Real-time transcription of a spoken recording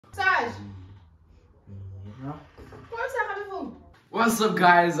Sasha. What's up,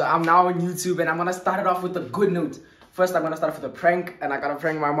 guys? I'm now on YouTube and I'm gonna start it off with a good note. First, I'm gonna start off with a prank, and I gotta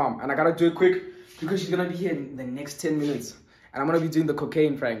prank my mom, and I gotta do it quick because she's gonna be here in the next 10 minutes, and I'm gonna be doing the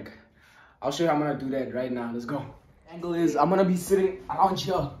cocaine prank. I'll show you how I'm gonna do that right now. Let's go. Angle is I'm gonna be sitting around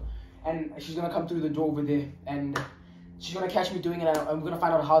here, and she's gonna come through the door over there, and she's gonna catch me doing it, and I'm gonna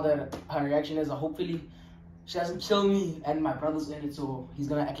find out how her reaction is. Hopefully, she doesn't kill me, and my brother's in it, so he's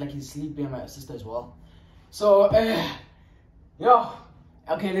gonna act like he's sleeping, and my sister as well. So, yo,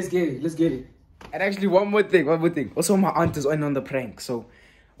 okay, let's get it. And actually, one more thing. Also, my aunt is on the prank. So,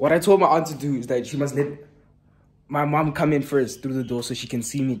 what I told my aunt to do is that she must let my mom come in first through the door so she can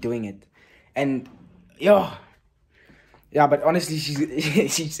see me doing it. And, yeah, but honestly,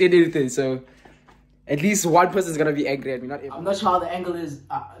 she said everything. So, at least one person's gonna be angry at me. I'm not sure how the angle is.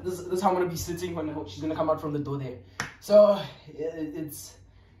 This is how I'm gonna be sitting when she's gonna come out from the door there. So, it's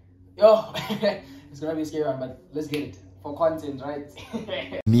gonna be a scary one, but let's get it. For content, right?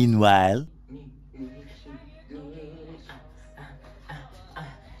 Meanwhile.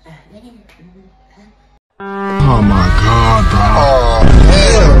 Oh my God, bro. Oh,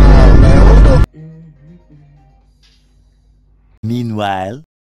 hell no, man. Meanwhile.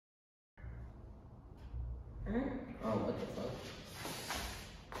 Oh, what the fuck?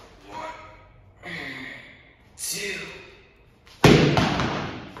 1, 2.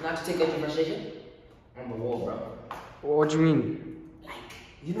 Not to take out your frustration? On the wall, bro. What do you mean? Like,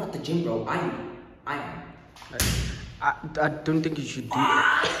 you're not the gym, bro. I am. I don't think you should do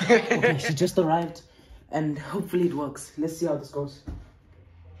that. Okay, she just arrived, and hopefully it works. Let's see how this goes.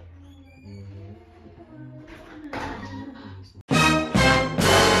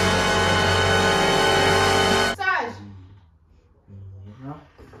 Sasha.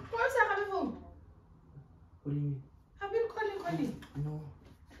 What's that on the phone? What do you mean? I've been calling. No.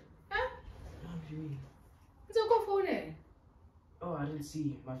 Huh? What do you mean? It's a go phone. Oh, I didn't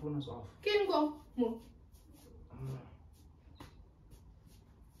see. My phone was off. Can go. Move.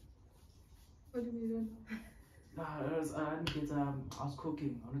 What do you mean? Nah, I was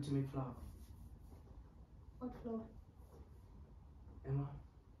cooking. I wanted to make flour. What floor? Emma?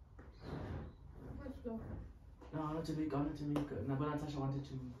 What floor? No, I wanted to make. No, but Natasha wanted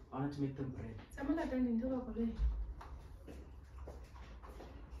to make them bread. Someone that done into the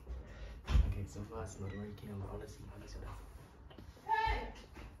Okay, so far it's not working. Honestly. Hey!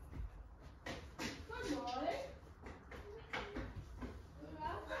 Good morning.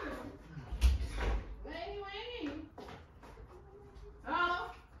 Waiting.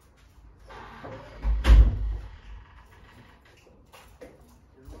 Oh.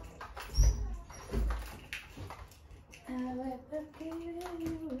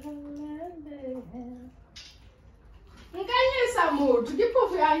 Nkanyisa motho ke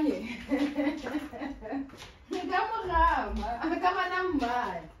phofu ya nye. Nka mogama, aka bana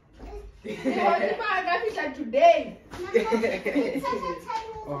mmae. What ba ka fihla today?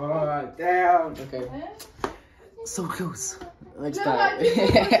 Oh, damn. Okay. So close. Next time.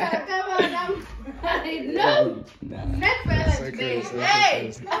 No. Next fella today.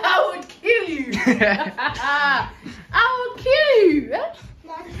 Hey, I would kill you. I would kill you.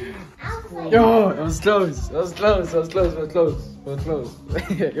 Yo, it was close. Yo.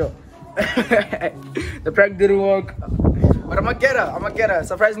 The prank didn't work. But I'm gonna get her.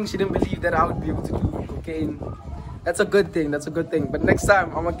 Surprisingly, she didn't believe that I would be able to do cocaine. That's a good thing. But next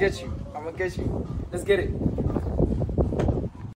time, I'm gonna get you. Let's get it.